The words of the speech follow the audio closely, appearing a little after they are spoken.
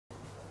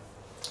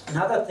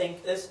Another thing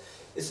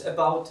is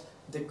about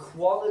the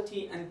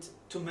quality and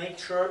to make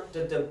sure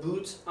that the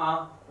boots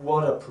are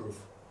waterproof.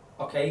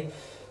 Okay?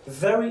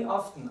 Very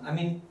often, I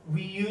mean,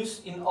 we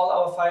use in all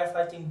our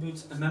firefighting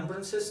boots a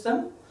membrane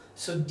system,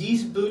 so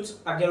these boots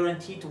are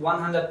guaranteed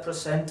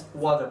 100%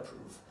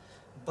 waterproof.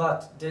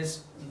 But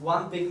there's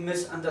one big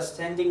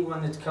misunderstanding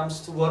when it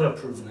comes to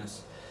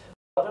waterproofness.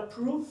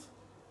 Waterproof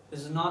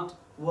is not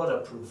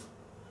waterproof,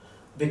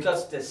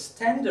 because the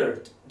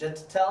standard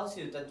that tells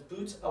you that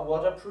boots are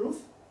waterproof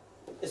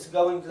is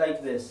going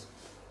like this.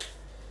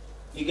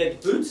 You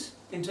get boots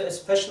into a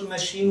special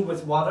machine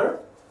with water,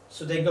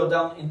 so they go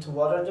down into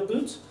water, the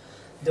boots.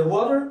 The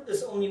water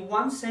is only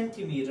 1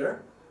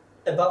 centimeter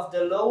above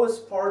the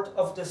lowest part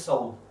of the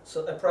sole,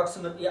 so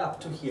approximately up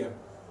to here.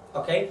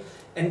 Okay?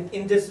 And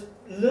in this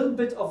little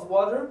bit of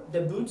water,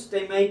 the boots,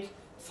 they make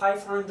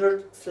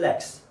 500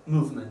 flex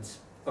movements.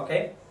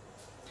 Okay?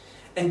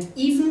 And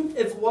even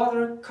if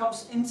water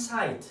comes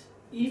inside,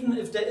 even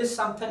if there is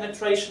some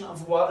penetration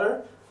of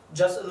water,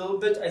 just a little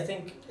bit, I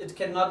think it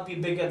cannot be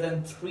bigger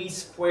than 3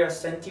 square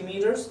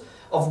centimeters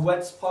of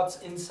wet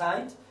spots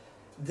inside,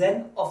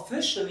 then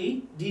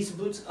officially these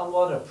boots are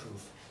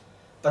waterproof.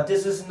 But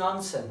this is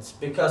nonsense,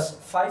 because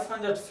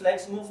 500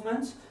 flex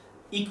movements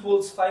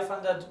equals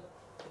 500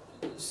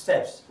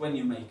 steps when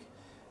you make.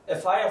 A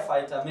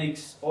firefighter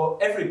makes, or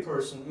every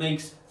person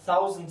makes,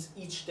 thousands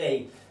each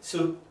day.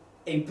 So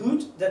a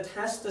boot that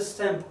has the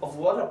stamp of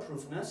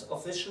waterproofness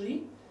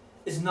officially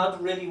is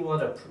not really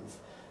waterproof.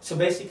 So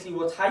basically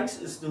what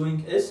HAIX is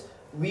doing is,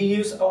 we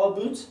use our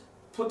boots,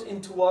 put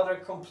into water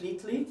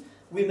completely,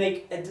 we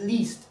make at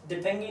least,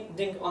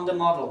 depending on the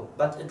model,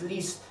 but at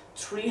least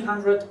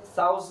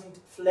 300,000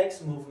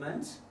 flex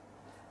movements,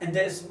 and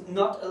there is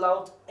not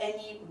allowed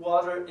any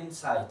water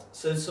inside.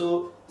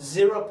 So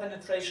zero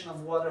penetration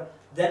of water,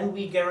 then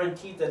we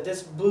guarantee that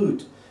this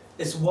boot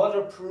is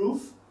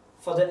waterproof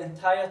for the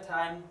entire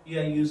time you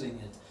are using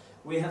it.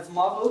 We have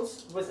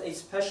models with a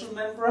special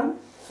membrane.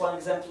 For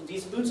example,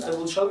 these boots, I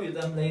will show you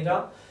them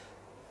later.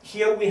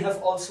 Here we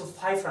have also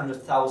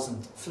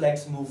 500,000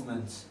 flex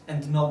movements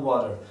and no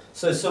water.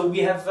 So we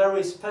have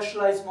very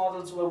specialized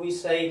models where we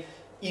say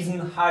even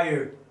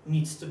higher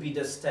needs to be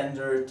the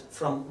standard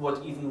from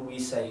what even we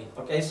say.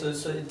 Okay, so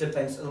it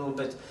depends a little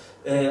bit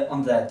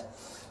on that.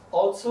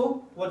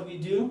 Also, what we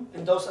do,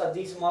 and those are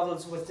these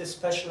models with this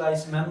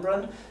specialized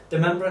membrane. The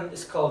membrane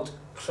is called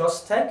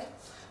cross-tech.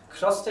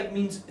 Cross-tech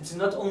means it's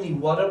not only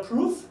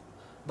waterproof,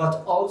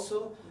 but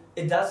also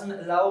it doesn't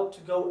allow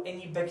to go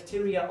any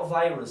bacteria or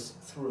virus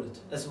through it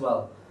as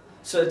well.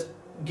 So it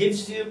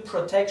gives you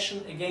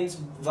protection against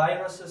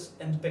viruses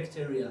and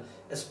bacteria.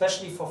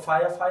 Especially for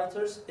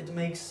firefighters, it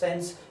makes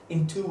sense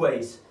in 2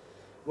 ways.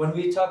 When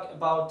we talk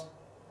about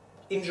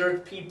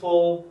injured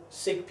people,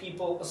 sick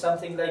people or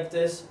something like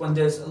this, when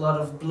there's a lot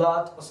of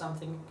blood or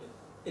something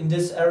in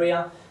this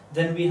area,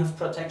 then we have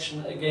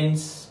protection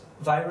against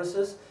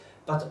viruses.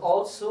 But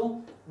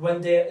also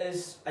when there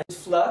is a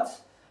flood,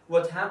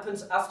 what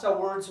happens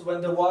afterwards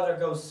when the water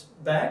goes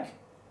back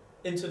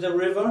into the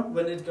river,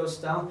 when it goes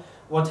down,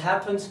 what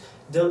happens,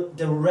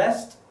 the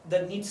rest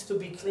that needs to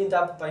be cleaned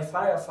up by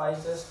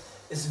firefighters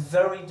is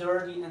very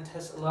dirty and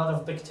has a lot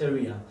of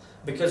bacteria,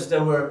 because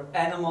there were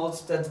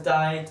animals that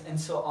died and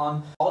so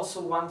on.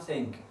 Also one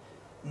thing,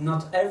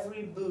 not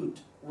every boot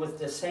with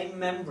the same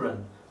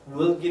membrane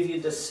will give you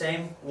the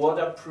same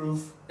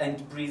waterproof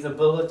and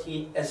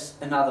breathability as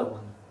another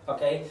one.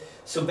 Okay,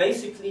 so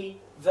basically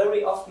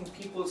very often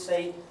people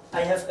say,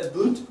 I have a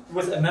boot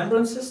with a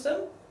membrane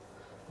system,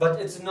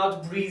 but it's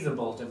not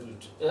breathable, the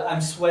boot.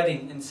 I'm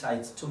sweating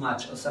inside too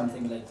much or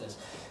something like this.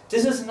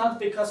 This is not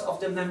because of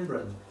the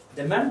membrane.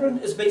 The membrane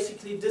is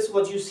basically this,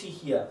 what you see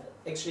here.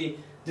 Actually,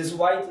 this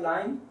white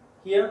line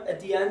here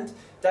at the end,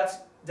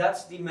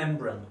 that's the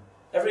membrane.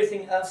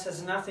 Everything else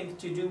has nothing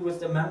to do with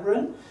the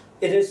membrane.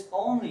 It is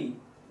only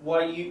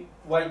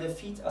why the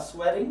feet are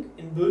sweating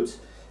in boots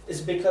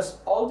is because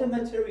all the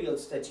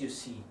materials that you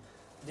see,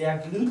 they are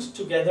glued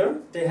together,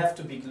 they have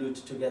to be glued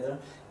together,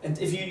 and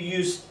if you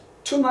use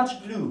too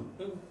much glue,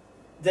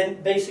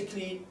 then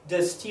basically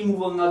the steam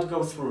will not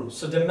go through.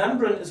 So the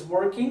membrane is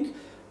working,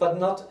 but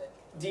not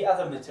the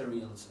other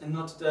materials, and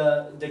not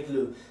the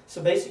glue.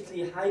 So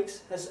basically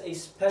HAIX has a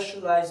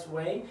specialized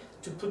way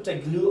to put the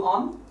glue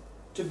on,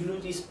 to glue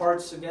these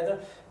parts together.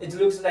 It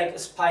looks like a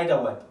spider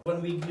web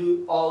when we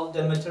glue all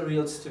the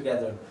materials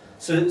together.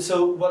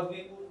 So what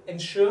we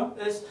ensure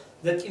is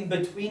that in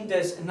between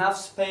there's enough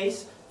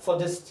space for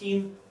the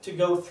steam to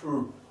go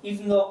through,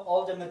 even though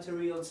all the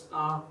materials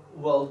are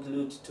well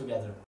glued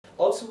together.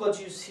 Also what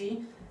you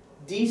see,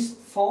 these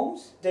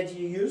foams that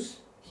you use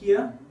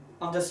here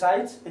on the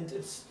sides, and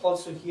it's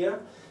also here,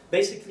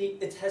 basically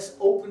it has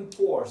open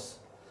pores.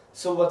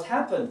 So what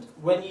happened,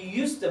 when you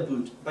use the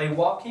boot by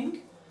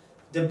walking,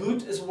 the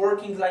boot is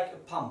working like a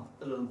pump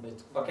a little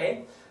bit,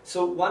 okay?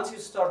 So once you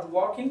start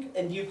walking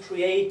and you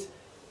create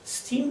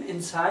steam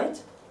inside,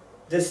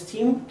 the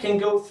steam can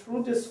go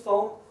through this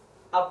foam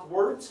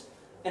upwards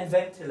and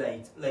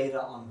ventilate later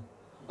on.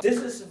 This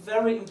is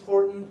very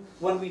important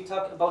when we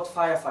talk about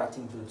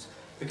firefighting boots.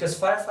 because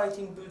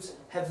firefighting boots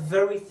have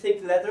very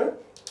thick leather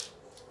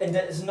and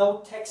there is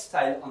no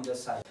textile on the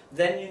side.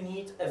 Then you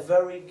need a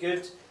very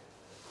good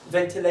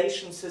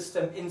ventilation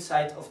system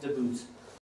inside of the boots.